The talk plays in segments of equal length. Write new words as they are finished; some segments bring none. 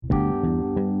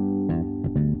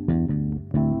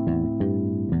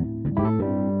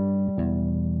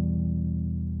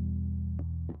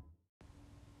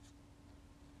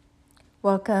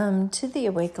Welcome to the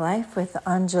Awake Life with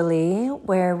Anjali,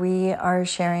 where we are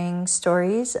sharing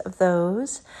stories of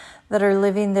those that are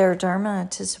living their Dharma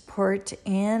to support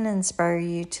and inspire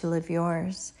you to live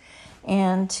yours.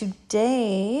 And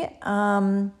today,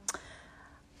 I'm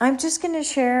just going to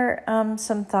share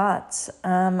some thoughts.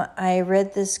 I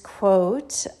read this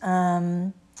quote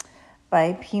by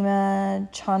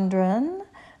Pema Chandran.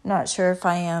 Not sure if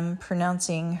I am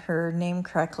pronouncing her name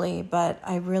correctly, but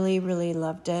I really, really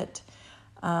loved it.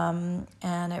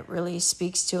 And it really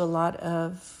speaks to a lot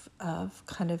of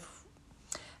kind of,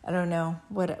 I don't know,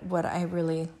 what I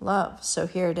really love. So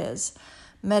here it is.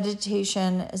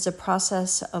 Meditation is a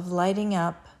process of lighting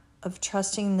up, of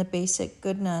trusting the basic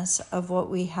goodness of what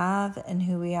we have and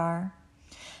who we are,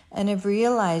 and of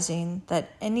realizing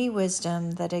that any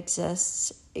wisdom that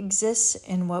exists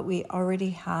in what we already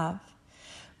have.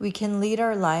 We can lead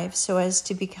our life so as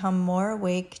to become more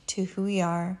awake to who we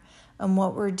are and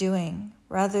what we're doing,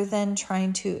 rather than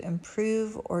trying to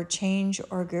improve or change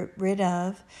or get rid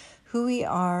of who we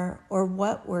are or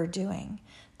what we're doing.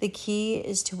 The key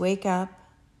is to wake up,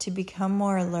 to become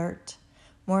more alert,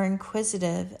 more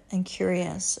inquisitive and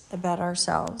curious about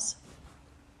ourselves.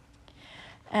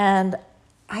 And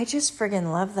I just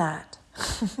friggin' love that.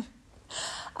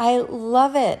 I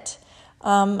love it.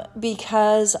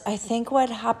 Because I think what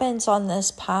happens on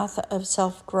this path of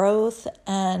self-growth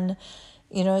and,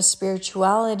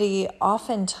 spirituality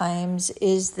oftentimes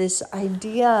is this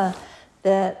idea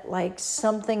that like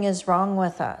something is wrong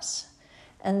with us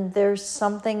and there's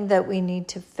something that we need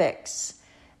to fix.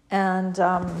 And,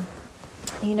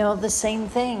 the same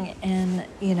thing in,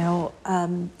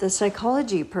 the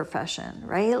psychology profession,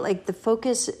 right? Like the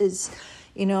focus is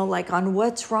like on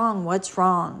what's wrong,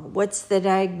 what's the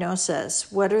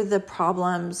diagnosis, what are the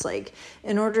problems. Like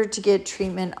in order to get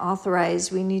treatment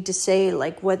authorized, we need to say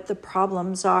like what the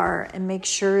problems are and make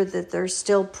sure that there's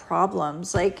still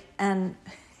problems. And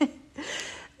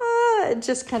it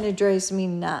just kind of drives me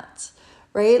nuts,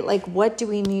 right? Like what do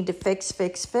we need to fix?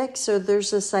 So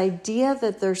there's this idea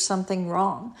that there's something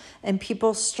wrong, and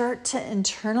people start to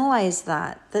internalize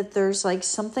that there's like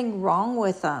something wrong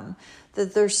with them,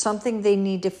 that there's something they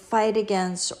need to fight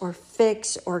against or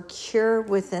fix or cure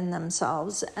within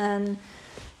themselves. And,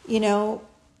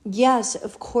 yes,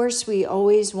 of course, we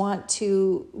always want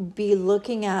to be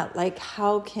looking at like,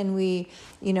 how can we,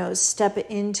 step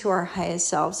into our highest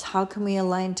selves? How can we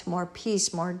align to more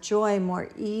peace, more joy, more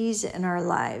ease in our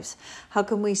lives? How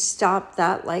can we stop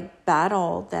that like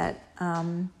battle that,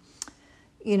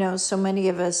 so many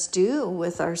of us do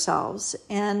with ourselves?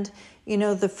 And,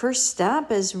 the first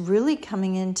step is really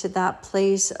coming into that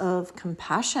place of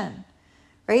compassion,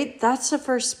 right? That's the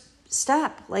first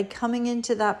step, like coming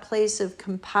into that place of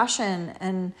compassion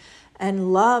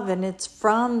and love. And it's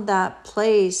from that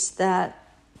place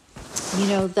that,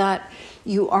 that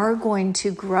you are going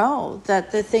to grow,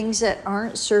 that the things that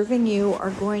aren't serving you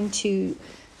are going to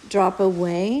drop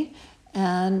away.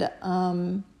 And,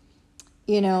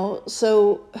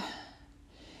 so...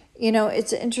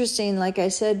 it's interesting, like I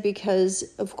said, because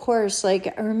of course,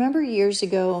 like I remember years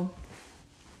ago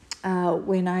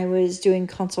when I was doing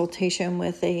consultation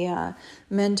with a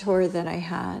mentor that I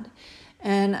had,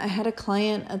 and I had a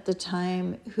client at the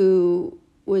time who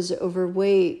was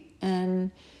overweight and,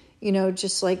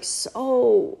 just like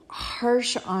so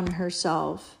harsh on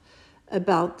herself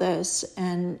about this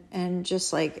and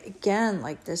just like, again,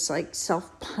 like this like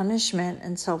self-punishment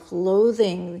and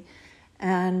self-loathing.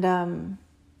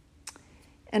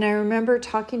 And I remember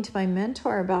talking to my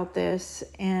mentor about this,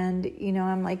 and,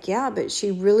 I'm like, yeah, but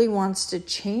she really wants to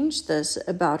change this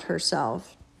about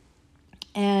herself.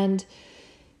 And,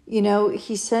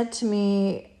 he said to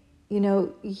me,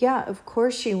 yeah, of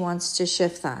course she wants to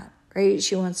shift that, right?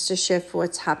 She wants to shift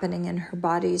what's happening in her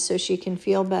body so she can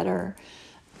feel better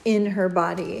in her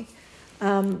body.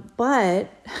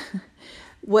 But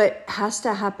what has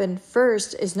to happen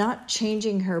first is not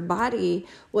changing her body.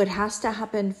 What has to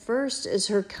happen first is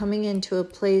her coming into a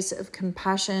place of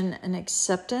compassion and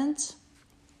acceptance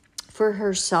for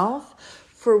herself,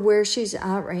 for where she's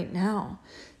at right now,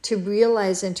 to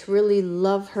realize and to really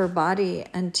love her body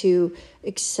and to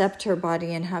accept her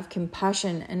body and have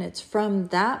compassion. And it's from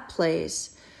that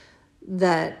place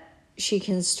that she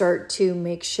can start to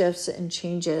make shifts and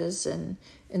changes and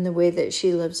in the way that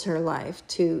she lives her life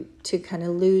to kind of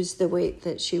lose the weight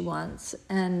that she wants.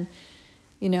 And,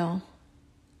 I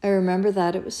remember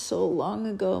that it was so long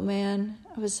ago, man.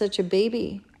 I was such a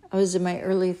baby. I was in my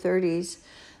early 30s.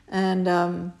 And,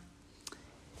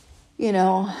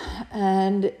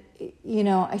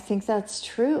 I think that's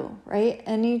true, right?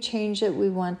 Any change that we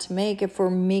want to make, if we're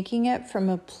making it from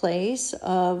a place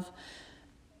of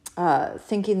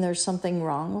thinking there's something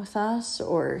wrong with us,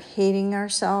 or hating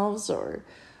ourselves, or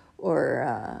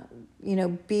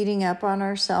beating up on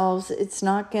ourselves, it's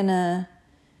not gonna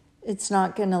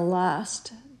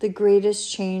last. The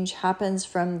greatest change happens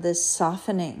from this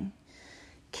softening.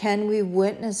 Can we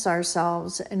witness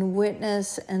ourselves and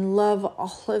witness and love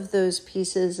all of those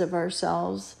pieces of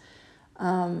ourselves,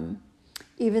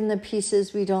 even the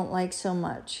pieces we don't like so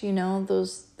much,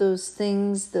 those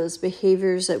things, those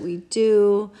behaviors that we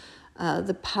do,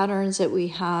 the patterns that we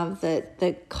have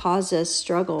that cause us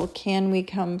struggle? Can we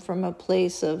come from a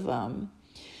place of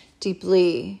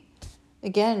deeply,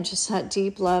 again, just that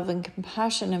deep love and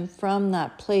compassion, and from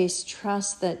that place,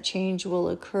 trust that change will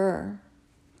occur?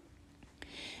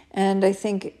 And I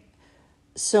think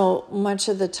so much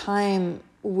of the time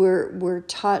we're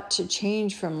taught to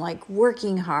change from like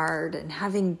working hard and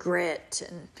having grit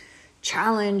and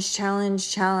challenge.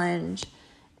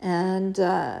 And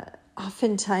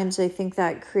oftentimes I think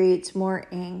that creates more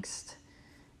angst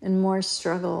and more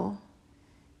struggle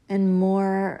and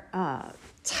more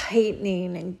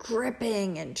tightening and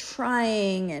gripping and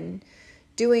trying and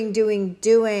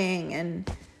doing. And,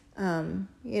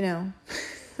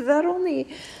 that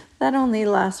only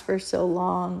lasts for so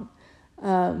long.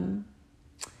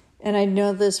 And I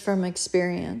know this from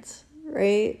experience,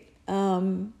 right?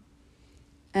 And,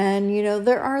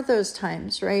 there are those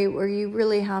times, right, where you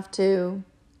really have to,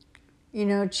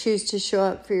 choose to show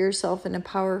up for yourself in a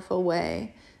powerful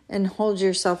way and hold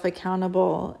yourself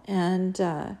accountable and,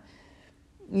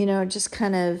 just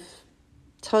kind of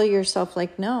tell yourself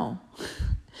like, no,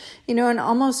 and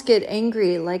almost get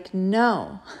angry, like,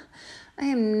 no, I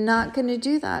am not going to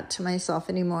do that to myself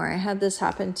anymore. I had this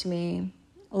happen to me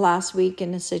last week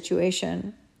in a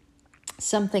situation.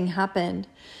 Something happened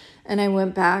and I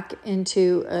went back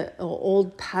into an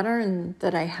old pattern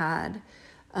that I had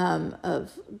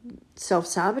of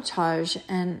self-sabotage.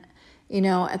 And,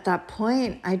 at that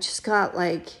point, I just got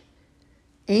like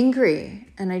angry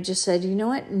and I just said, you know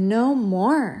what? No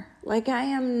more. Like, I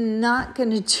am not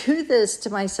going to do this to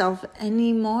myself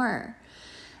anymore.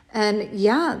 And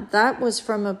yeah, that was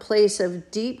from a place of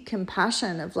deep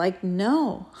compassion of like,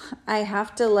 no, I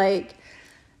have to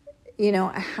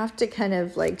I have to kind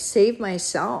of like save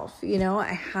myself.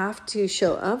 I have to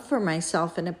show up for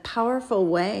myself in a powerful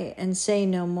way and say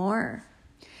no more.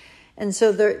 And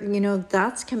so there,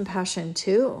 that's compassion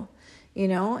too,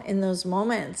 in those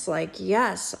moments, like,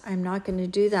 yes, I'm not going to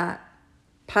do that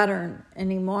pattern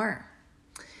anymore.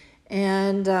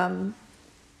 And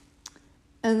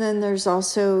then there's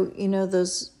also,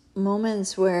 those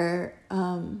moments where,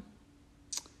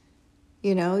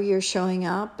 you're showing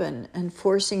up and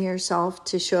forcing yourself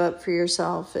to show up for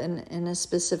yourself in a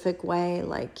specific way.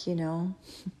 Like, I'm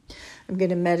going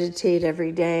to meditate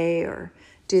every day or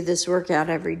do this workout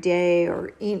every day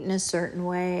or eat in a certain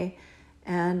way.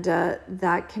 And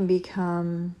that can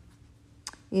become,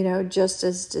 just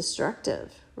as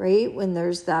destructive, right? When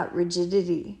there's that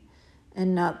rigidity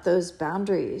and not those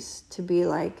boundaries to be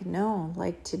like, no,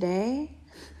 like today,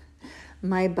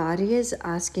 my body is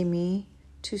asking me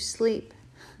to sleep.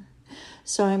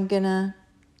 So I'm going to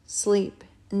sleep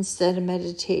instead of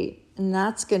meditate. And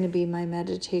that's going to be my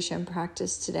meditation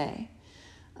practice today.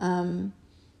 And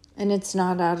it's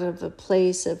not out of a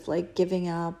place of like giving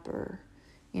up or,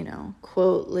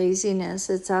 quote, laziness.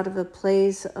 It's out of a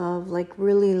place of like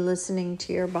really listening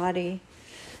to your body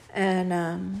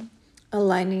and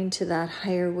aligning to that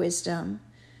higher wisdom,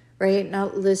 right?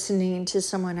 Not listening to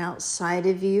someone outside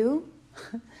of you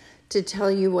to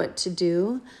tell you what to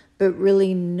do, but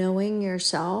really knowing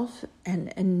yourself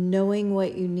and knowing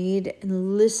what you need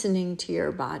and listening to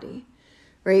your body,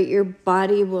 right? Your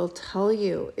body will tell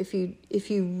you if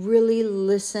you really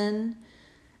listen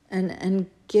and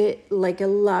get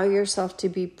allow yourself to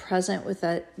be present with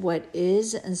that what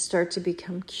is and start to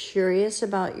become curious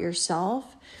about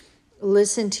yourself.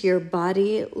 Listen to your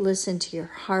body, listen to your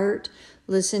heart,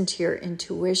 listen to your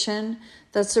intuition.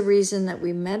 That's the reason that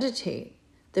we meditate,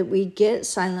 that we get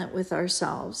silent with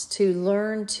ourselves, to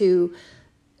learn to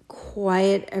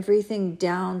quiet everything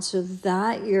down so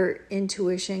that your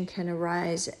intuition can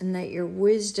arise and that your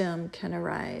wisdom can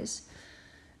arise.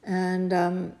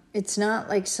 And it's not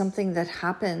like something that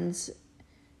happens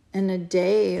in a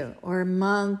day or a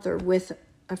month or with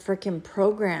a freaking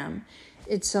program.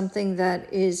 It's something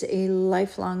that is a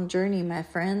lifelong journey, my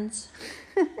friends.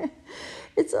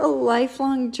 It's a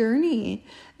lifelong journey.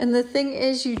 And the thing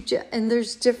is, and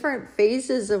there's different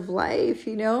phases of life,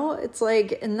 It's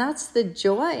like, and that's the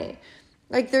joy.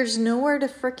 Like, there's nowhere to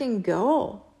freaking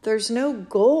go. There's no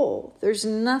goal. There's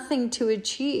nothing to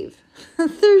achieve.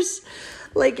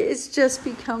 Like it just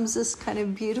becomes this kind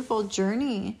of beautiful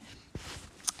journey.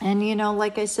 And,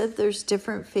 like I said, there's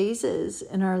different phases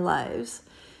in our lives.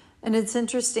 And it's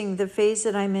interesting, the phase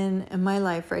that I'm in my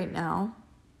life right now,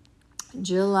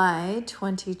 July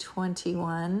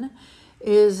 2021,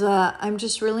 is I'm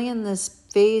just really in this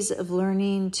phase of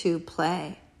learning to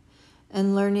play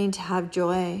and learning to have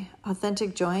joy,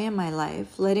 authentic joy in my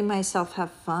life, letting myself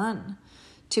have fun,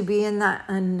 to be in that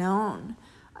unknown.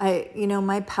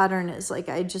 My pattern is like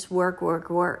I just work.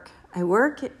 I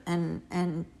work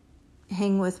and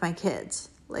hang with my kids.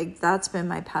 Like that's been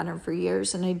my pattern for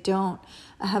years, and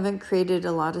I haven't created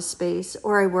a lot of space,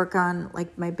 or I work on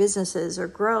like my businesses or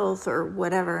growth or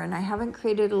whatever, and I haven't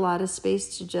created a lot of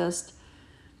space to just,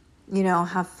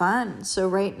 have fun. So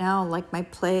right now, like my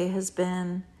play has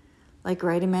been like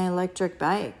riding my electric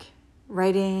bike,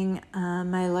 riding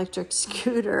my electric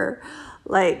scooter,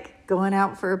 like going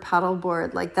out for a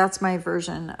paddleboard. Like that's my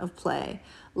version of play.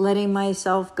 Letting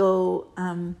myself go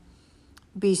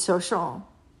be social,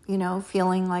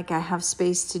 feeling like I have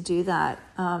space to do that,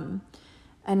 and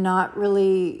not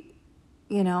really,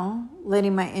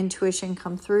 letting my intuition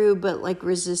come through, but like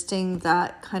resisting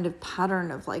that kind of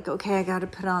pattern of like, okay, I got to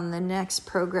put on the next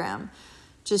program.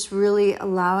 Just really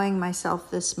allowing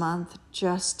myself this month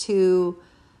just to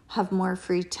have more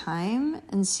free time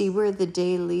and see where the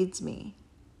day leads me.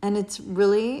 And it's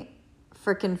really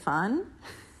freaking fun.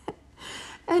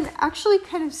 And actually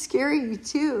kind of scary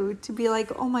too, to be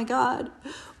like, oh my God,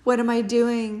 what am I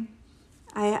doing?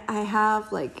 I have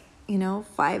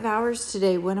 5 hours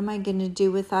today. What am I going to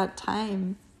do with that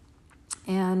time?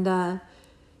 And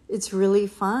it's really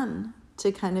fun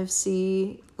to kind of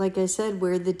see, like I said,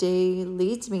 where the day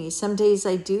leads me. Some days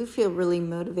I do feel really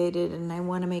motivated and I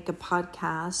want to make a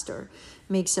podcast or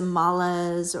make some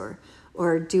malas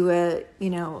or do a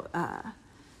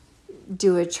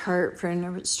chart for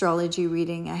an astrology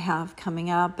reading I have coming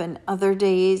up. And other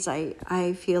days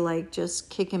I feel like just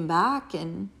kicking back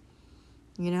and,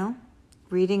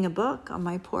 reading a book on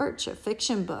my porch, a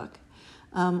fiction book,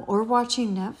 or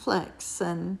watching Netflix.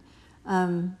 And,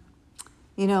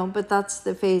 but that's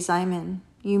the phase I'm in.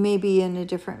 You may be in a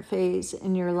different phase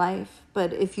in your life,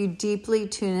 but if you deeply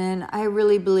tune in, I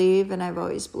really believe, and I've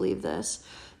always believed this,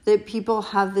 that people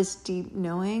have this deep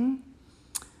knowing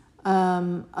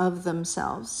of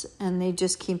themselves, and they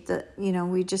just keep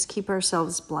we just keep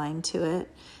ourselves blind to it.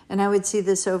 And I would see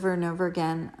this over and over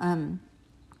again.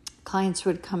 Clients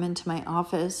would come into my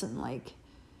office and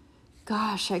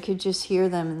gosh, I could just hear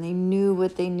them, and they knew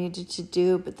what they needed to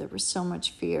do, but there was so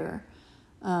much fear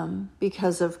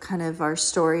because of kind of our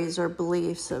stories or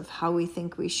beliefs of how we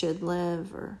think we should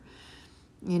live, or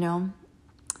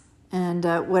and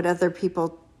what other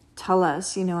people tell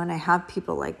us, and I have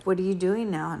people like, what are you doing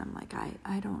now? And I'm like,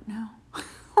 I don't know.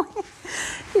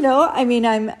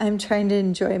 I'm trying to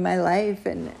enjoy my life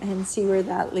and see where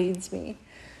that leads me.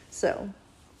 So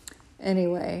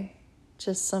anyway,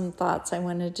 just some thoughts I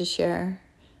wanted to share.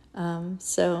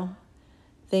 So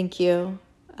thank you.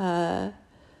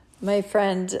 My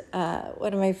friend,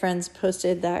 one of my friends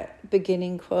posted that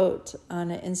beginning quote on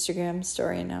an Instagram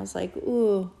story, and I was like,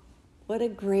 ooh, what a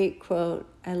great quote.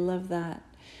 I love that.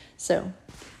 So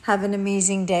have an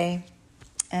amazing day.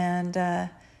 And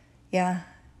my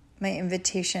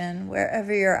invitation,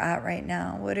 wherever you're at right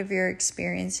now, whatever you're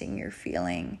experiencing, you're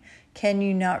feeling, can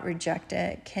you not reject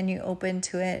it? Can you open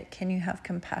to it? Can you have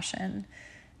compassion?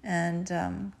 And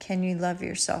can you love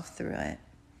yourself through it?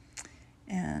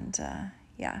 And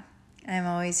I'm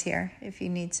always here if you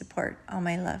need support. All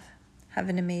my love. Have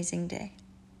an amazing day.